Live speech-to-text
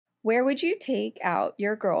Where would you take out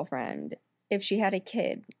your girlfriend if she had a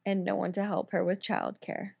kid and no one to help her with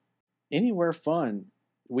childcare? Anywhere fun.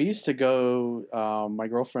 We used to go, my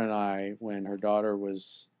girlfriend and I, when her daughter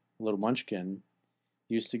was a little munchkin,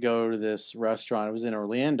 used to go to this restaurant. It was in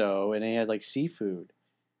Orlando, and they had like seafood.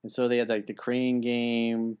 And so they had like the crane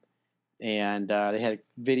game, and they had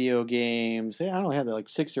video games. I don't know, they had like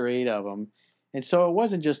 6 or 8 of them. And so it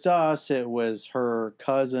wasn't just us; it was her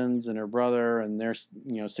cousins and her brother and their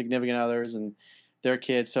significant others and their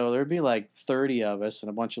kids. So there'd be like 30 of us and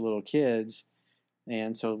a bunch of little kids,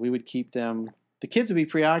 and so we would keep them. The kids would be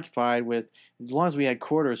preoccupied with, as long as we had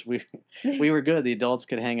quarters, we were good. The adults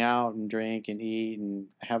could hang out and drink and eat and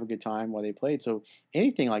have a good time while they played. So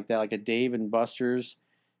anything like that, like a Dave and Buster's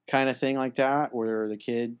kind of thing like that, where the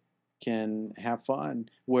kid can have fun,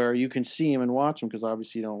 where you can see them and watch them, because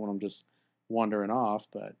obviously you don't want them just wandering off.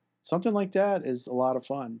 But something like that is a lot of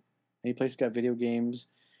fun. Any place got video games.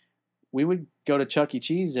 We would go to Chuck E.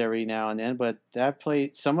 Cheese every now and then, but that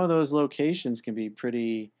place, some of those locations can be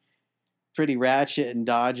pretty ratchet and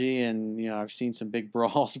dodgy, and I've seen some big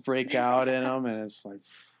brawls break out in them, and it's like,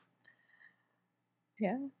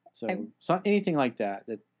 Yeah. so anything like that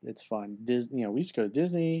it's fun. Disney, we used to go to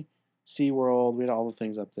Disney, SeaWorld. We had all the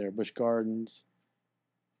things up there, Busch Gardens,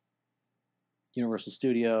 Universal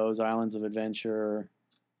Studios, Islands of Adventure.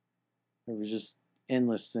 There was just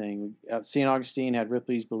endless thing. St. Augustine had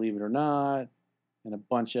Ripley's Believe It or Not, and a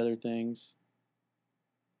bunch of other things.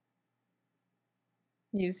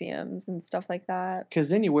 Museums and stuff like that. Because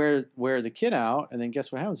then you wear the kid out, and then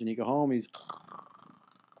guess what happens when you go home? He's,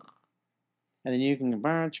 and then you can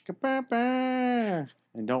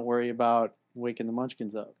and don't worry about waking the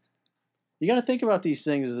munchkins up. You got to think about these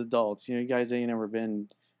things as adults. You guys ain't never been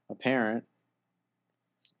a parent.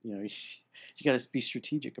 You got to be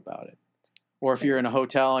strategic about it. Or if you're in a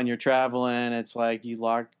hotel and you're traveling, it's like you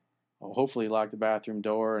hopefully lock the bathroom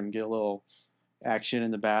door and get a little action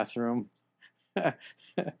in the bathroom.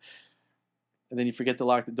 And then you forget to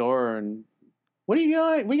lock the door, and what are you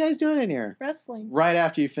doing? What are you guys doing in here? Wrestling. Right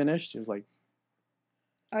after you finished, it was like,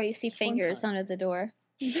 or you see fingers under the door.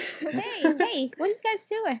 Hey, What are you guys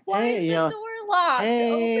doing? Why is the door locked?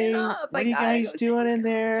 Hey, Open up. what are you guys doing in I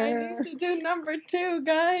there? need to do number 2,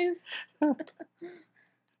 guys.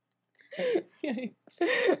 Yikes.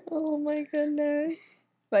 Oh my goodness.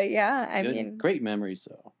 But yeah, I Good, mean, great memories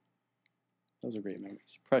though. Those are great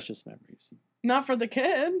memories, precious memories. Not for the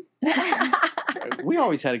kid. We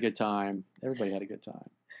always had a good time. Everybody had a good time.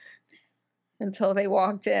 until they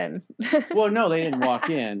walked in. Well, no, they didn't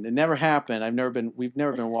walk in. It never happened. We've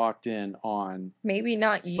never been walked in on. Maybe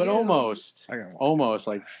not you. But almost. I got one. Almost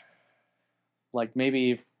like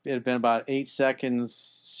maybe if it had been about 8 seconds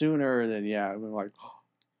sooner, then yeah, we were like,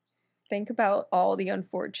 Think about all the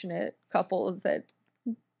unfortunate couples that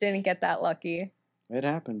didn't get that lucky. it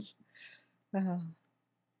happens.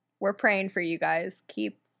 We're praying for you guys.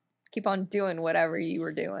 Keep on doing whatever you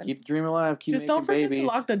were doing. Keep the dream alive. Keep Just making don't forget babies. to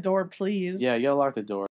lock the door, please. Yeah, you gotta lock the door.